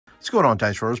What's going on,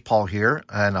 Dice Rollers? Paul here,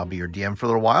 and I'll be your DM for a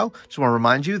little while. Just want to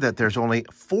remind you that there's only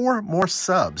 4 more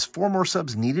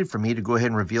subs needed for me to go ahead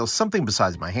and reveal something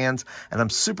besides my hands, and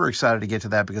I'm super excited to get to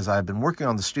that because I've been working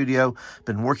on the studio,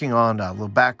 been working on a little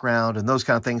background and those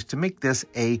kind of things to make this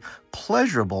a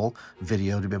pleasurable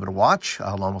video to be able to watch,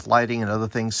 along with lighting and other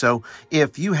things. So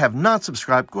if you have not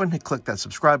subscribed, go ahead and click that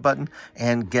subscribe button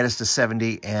and get us to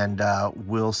 70, and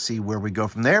we'll see where we go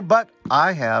from there. But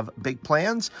I have big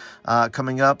plans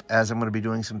coming up, as I'm going to be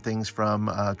doing some things from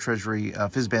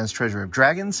Fizzband's Treasury of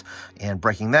Dragons and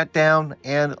breaking that down,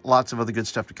 and lots of other good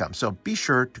stuff to come. So be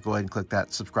sure to go ahead and click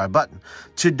that subscribe button.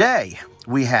 Today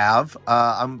we have,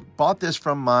 I bought this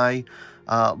from my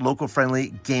local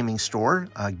friendly gaming store,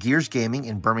 Gears Gaming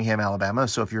in Birmingham, Alabama.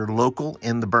 So if you're local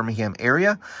in the Birmingham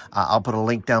area, I'll put a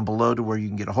link down below to where you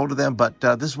can get a hold of them. But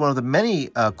this is one of the many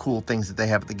cool things that they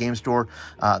have at the game store.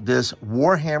 This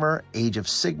Warhammer Age of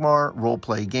Sigmar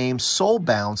role-play game,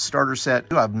 Soulbound starter set.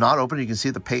 I've not opened it. You can see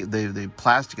the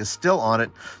plastic is still on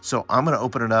it. So I'm going to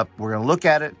open it up. We're going to look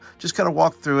at it, just kind of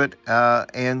walk through it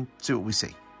and see what we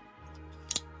see.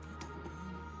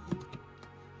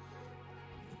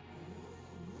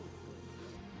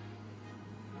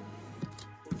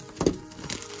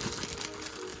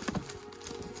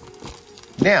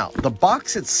 Now, the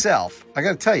box itself, I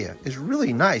got to tell you, is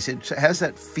really nice. It has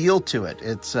that feel to it.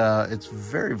 It's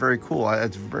very, very cool.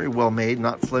 It's very well made,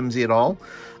 not flimsy at all.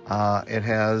 It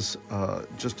has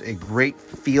just a great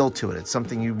feel to it. It's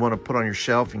something you want to put on your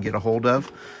shelf and get a hold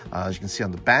of. As you can see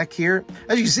on the back here.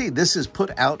 As you can see, this is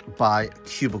put out by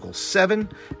Cubicle 7,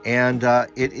 and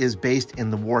it is based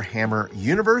in the Warhammer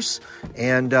universe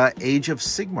and Age of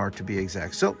Sigmar, to be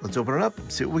exact. So let's open it up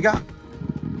and see what we got.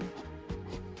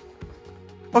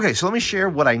 Okay, so let me share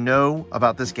what I know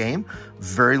about this game.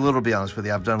 Very little, to be honest with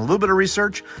you. I've done a little bit of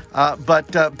research,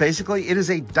 but basically it is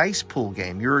a dice pool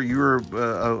game. You're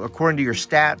according to your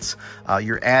stats,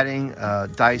 you're adding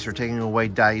dice or taking away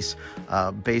dice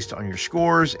based on your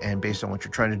scores and based on what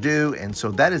you're trying to do. And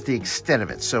so that is the extent of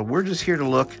it. So we're just here to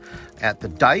look at the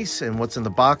dice and what's in the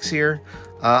box here.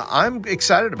 I'm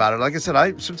excited about it. Like I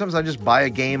said, sometimes I just buy a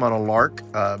game on a lark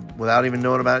without even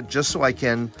knowing about it, just so I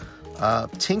can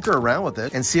tinker around with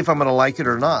it and see if I'm going to like it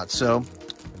or not. So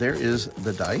there is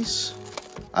the dice.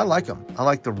 I like them. I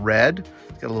like the red.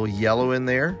 It's got a little yellow in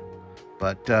there,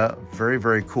 but very,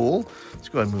 very cool. Let's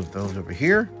go ahead and move those over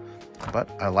here. But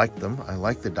I like them. I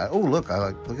like the dice. Oh, look!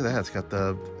 Look at that. It's got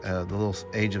the little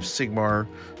Age of Sigmar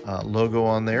logo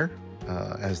on there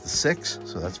as the 6.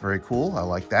 So that's very cool. I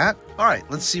like that. All right,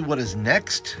 let's see what is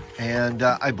next. And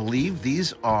I believe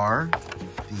these are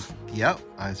the. Yep,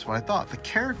 that's what I thought. The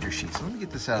character sheets. Let me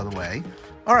get this out of the way.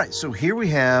 All right, so here we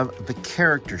have the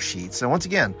character sheets. Now, once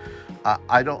again,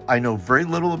 I know very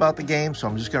little about the game, so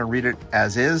I'm just going to read it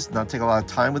as is, not take a lot of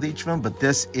time with each of them. But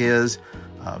this is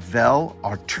Vel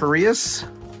Arturius.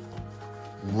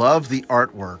 Love the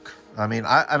artwork. I mean,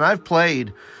 I've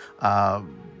played Warhammer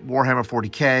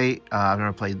 40K. I've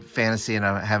never played Fantasy, and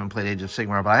I haven't played Age of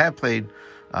Sigmar, but I have played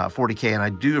 40K, and I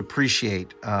do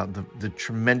appreciate the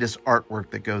tremendous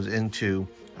artwork that goes into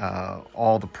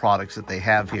all the products that they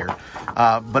have here.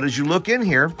 But as you look in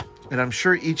here, and I'm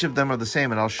sure each of them are the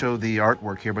same, and I'll show the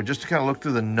artwork here, but just to kind of look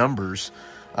through the numbers,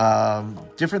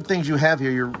 different things you have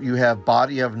here. You have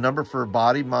body, you have number for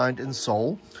body, mind, and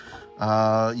soul.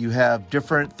 You have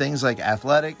different things like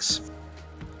athletics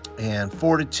and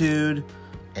fortitude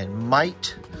and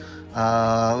might.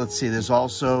 Let's see, there's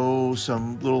also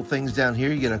some little things down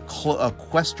here. You get a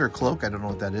Quester cloak. I don't know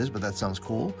what that is, but that sounds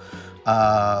cool.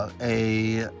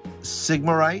 A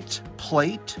Sigmarite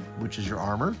plate, which is your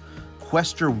armor.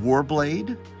 Quester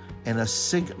warblade, and a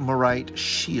Sigmarite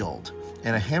shield,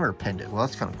 and a hammer pendant. Well,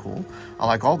 that's kind of cool. I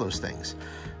like all those things.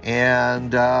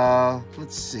 And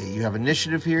let's see, you have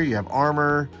initiative here. You have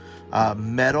armor,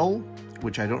 metal,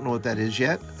 which I don't know what that is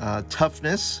yet.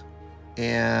 Toughness,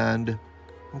 and...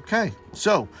 Okay,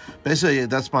 so basically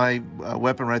that's my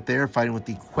weapon right there, fighting with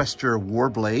the Quester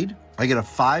Warblade. I get a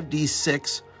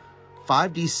 5d6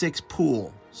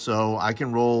 pool, so I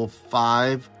can roll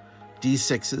 5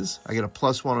 d6s. I get a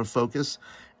 +1 on focus,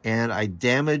 and I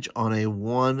damage on a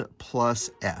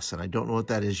 1+S, and I don't know what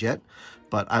that is yet,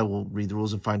 but I will read the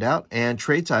rules and find out. And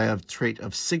traits, I have trait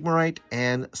of Sigmarite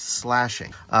and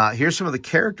slashing. Here's some of the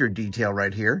character detail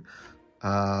right here.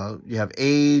 You have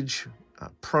age,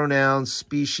 pronouns,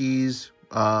 species,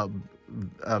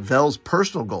 Vel's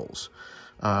personal goals.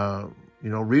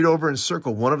 Read over and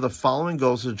circle one of the following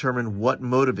goals to determine what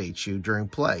motivates you during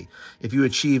play. If you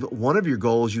achieve one of your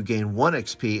goals, you gain 1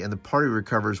 XP and the party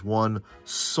recovers 1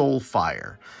 soul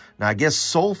fire. Now, I guess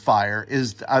Soulfire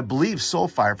is, I believe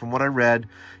Soulfire, from what I read,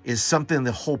 is something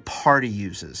the whole party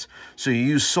uses. So you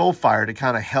use Soulfire to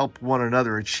kind of help one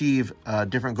another achieve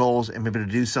different goals and maybe to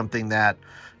do something that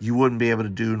you wouldn't be able to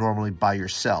do normally by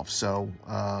yourself. So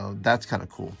that's kind of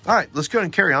cool. All right, let's go ahead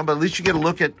and carry on, but at least you get a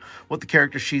look at what the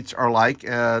character sheets are like.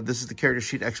 This is the character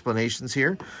sheet explanations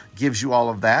here. Gives you all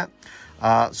of that.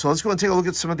 So let's go and take a look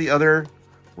at some of the other,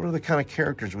 what are the kind of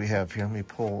characters we have here? Let me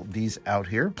pull these out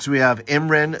here. So we have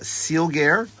Imren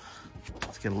Sealgare.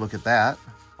 Let's get a look at that.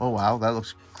 Oh, wow, that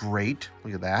looks great.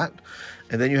 Look at that.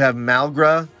 And then you have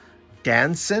Malgra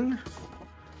Danson.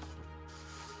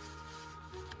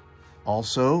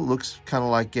 Also looks kind of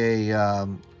like a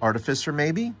artificer,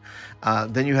 maybe.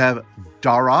 Then you have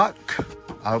Darok.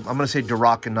 I'm going to say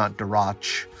Darok and not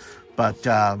Darach.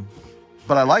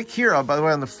 But I like here, by the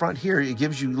way, on the front here, it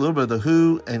gives you a little bit of the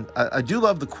who. And I do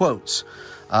love the quotes.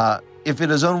 If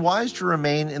it is unwise to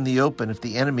remain in the open if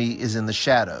the enemy is in the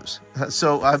shadows.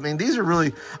 So, I mean, these are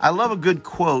really, I love a good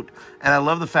quote, and I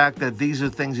love the fact that these are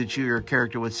things that your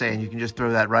character would say, and you can just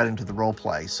throw that right into the role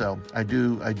play. So I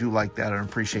do like that and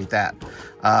appreciate that.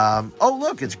 Oh,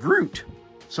 look, it's Groot.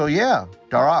 So yeah,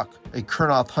 Darok, a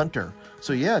Kurnoth hunter.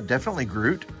 So yeah, definitely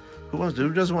Groot.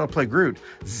 Who doesn't want to play Groot?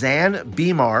 Zan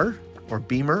Beamer, or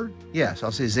Beamer? Yes,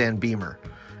 I'll say Zan Beamer.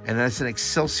 And that's an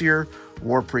Excelsior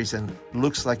War Priest, and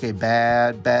looks like a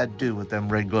bad dude with them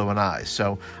red glowing eyes.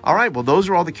 So, all right, well, those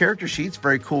are all the character sheets.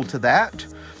 Very cool to that.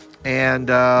 And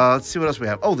let's see what else we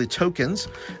have. Oh, the tokens.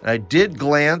 And I did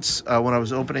glance when I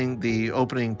was opening the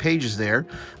opening pages there.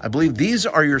 I believe these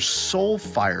are your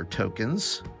Soulfire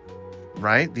tokens,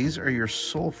 right? These are your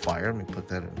Soulfire. Let me put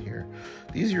that in here.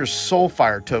 These are your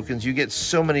Soulfire tokens. You get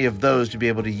so many of those to be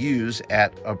able to use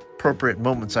at appropriate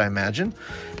moments, I imagine.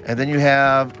 And then you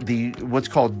have the what's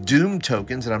called Doom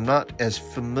tokens, and I'm not as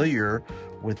familiar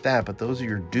with that, but those are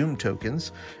your Doom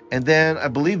tokens. And then I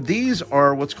believe these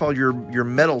are what's called your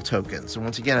metal tokens. And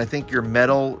once again, I think your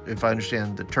metal, if I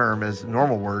understand the term as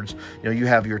normal words, you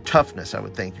have your toughness, I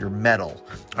would think, your metal.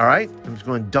 All right, I'm just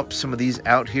going to dump some of these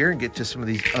out here and get to some of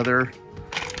these other,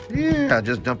 yeah,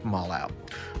 just dump them all out.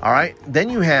 All right, then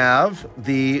you have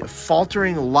the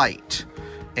Faltering Light.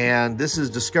 And this is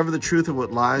Discover the Truth of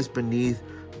What Lies Beneath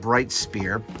Bright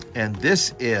Spear. And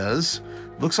this is,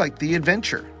 looks like the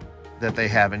adventure that they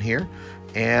have in here.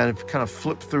 And kind of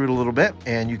flip through it a little bit,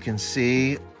 and you can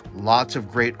see lots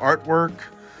of great artwork.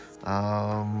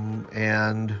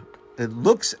 And it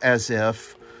looks as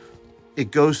if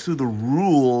it goes through the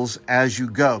rules as you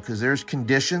go, because there's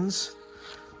conditions.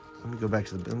 Let me go back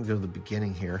to let me go to the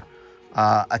beginning here.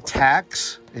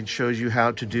 Attacks, it shows you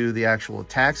how to do the actual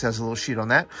attacks. It has a little sheet on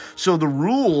that. So the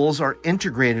rules are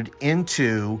integrated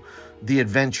into the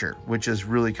adventure, which is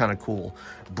really kind of cool.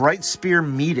 Bright Spear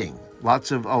Meeting,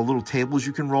 lots of little tables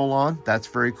you can roll on. That's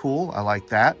very cool. I like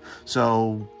that.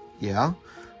 So yeah,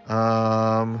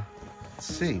 let's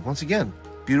see. Once again,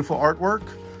 beautiful artwork,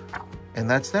 and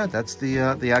that's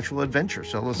the actual adventure.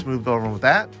 So let's move over with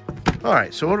that. All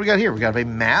right, so what do we got here? We got a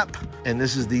map, and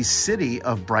this is the city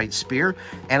of Bright Spear.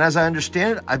 And as I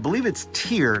understand it, I believe it's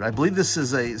tiered. I believe this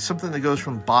is something that goes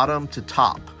from bottom to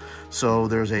top. So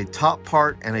there's a top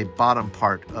part and a bottom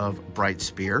part of Bright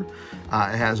Spear.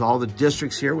 It has all the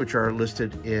districts here, which are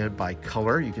listed by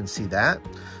color. You can see that.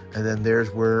 And then there's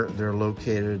where they're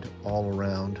located all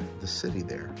around the city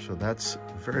there. So that's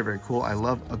very, very cool. I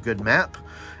love a good map.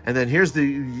 And then here's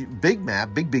the big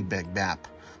map, big map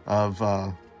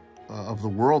of the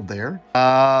world there.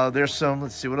 There's some,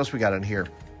 let's see, what else we got in here?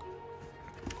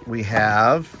 We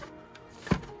have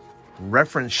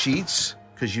reference sheets,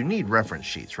 because you need reference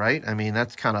sheets, right? I mean,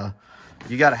 that's kind of,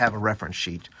 you got to have a reference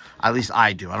sheet. At least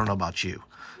I do. I don't know about you.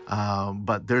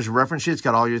 But there's a reference sheet. It's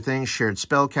got all your things, shared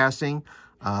spell casting.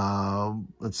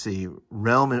 Let's see,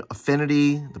 realm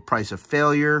affinity, the price of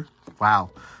failure. Wow.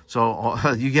 So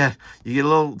you get a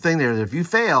little thing there that if you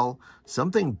fail,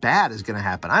 something bad is going to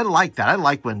happen. I like that. I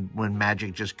like when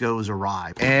magic just goes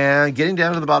awry. And getting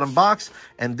down to the bottom box,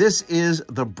 and this is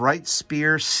the Bright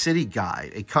Spear City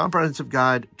Guide, a comprehensive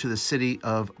guide to the city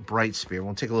of Bright Spear.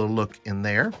 We'll take a little look in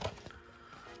there.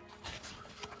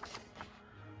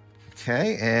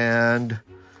 Okay, and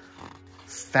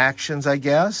factions, I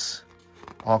guess.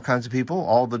 All kinds of people,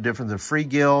 all the different, the Free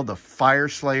Guild, the Fire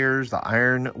Slayers, the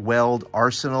Iron Weld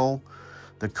Arsenal,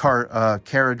 the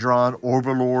Caradron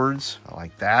Overlords. I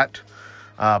like that.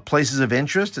 Places of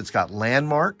interest. It's got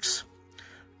landmarks,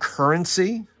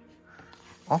 currency,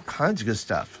 all kinds of good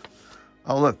stuff.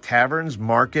 Oh, look, taverns,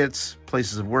 markets,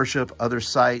 places of worship, other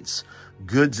sites,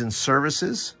 goods and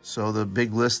services. So the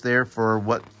big list there for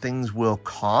what things will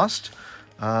cost.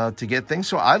 to get things.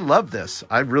 So I love this.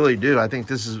 I really do. I think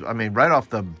this is, I mean, right off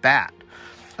the bat,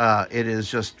 it is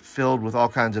just filled with all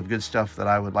kinds of good stuff that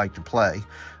I would like to play.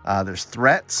 There's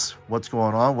threats. What's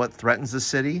going on? What threatens the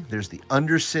city? There's the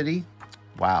Undercity.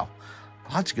 Wow.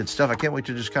 Lots of good stuff. I can't wait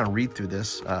to just kind of read through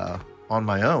this on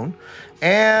my own.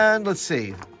 And let's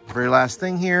see. Very last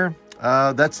thing here.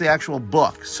 That's the actual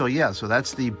book. So yeah, so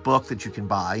that's the book that you can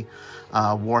buy.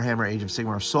 Warhammer Age of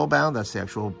Sigmar Soulbound. That's the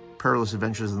actual Perilous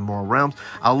Adventures of the Moral Realms.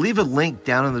 I'll leave a link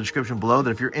down in the description below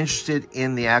that if you're interested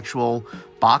in the actual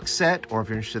box set, or if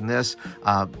you're interested in this,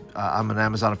 I'm an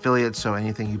Amazon affiliate, so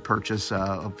anything you purchase,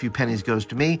 a few pennies goes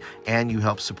to me, and you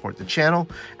help support the channel.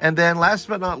 And then last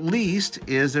but not least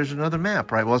is there's another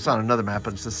map, right? Well, it's not another map,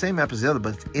 but it's the same map as the other,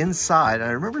 but it's inside.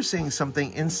 I remember seeing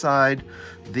something inside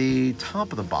the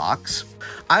top of the box.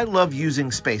 I love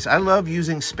using space. I love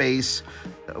using space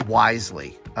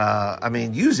wisely. I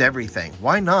mean, use everything.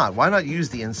 Why not? Why not use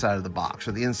the inside of the box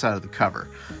or the inside of the cover?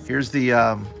 Here's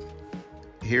the,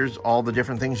 here's all the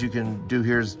different things you can do.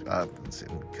 Here's, let's see,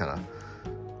 kind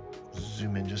of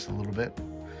zoom in just a little bit.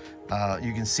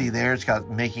 You can see there, it's got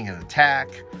making an attack.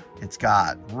 It's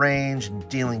got range and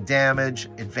dealing damage,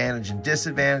 advantage and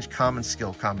disadvantage, common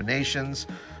skill combinations.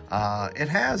 It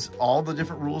has all the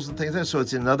different rules and things there. So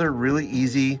it's another really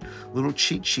easy little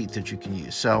cheat sheet that you can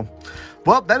use. So,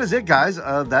 well, that is it, guys.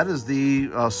 That is the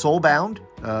Soulbound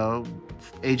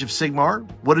Age of Sigmar.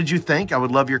 What did you think? I would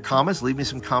love your comments. Leave me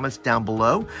some comments down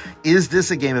below. Is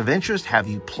this a game of interest? Have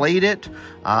you played it?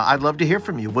 I'd love to hear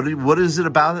from you. What is it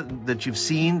about it that you've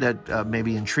seen that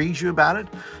maybe intrigues you about it?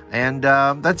 And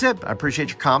that's it. I appreciate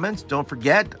your comments. Don't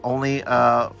forget, only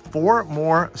 4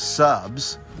 more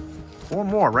subs. 4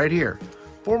 more right here.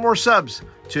 4 more subs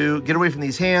to get away from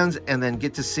these hands and then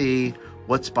get to see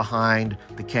what's behind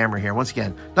the camera here. Once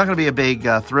again, not going to be a big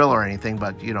thrill or anything,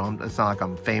 but, you know, it's not like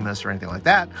I'm famous or anything like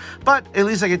that. But at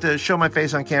least I get to show my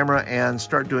face on camera and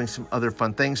start doing some other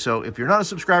fun things. So if you're not a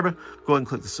subscriber, go ahead and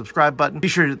click the subscribe button. Be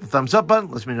sure to hit the thumbs up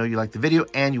button. Let me know you like the video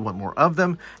and you want more of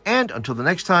them. And until the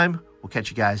next time, we'll catch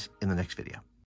you guys in the next video.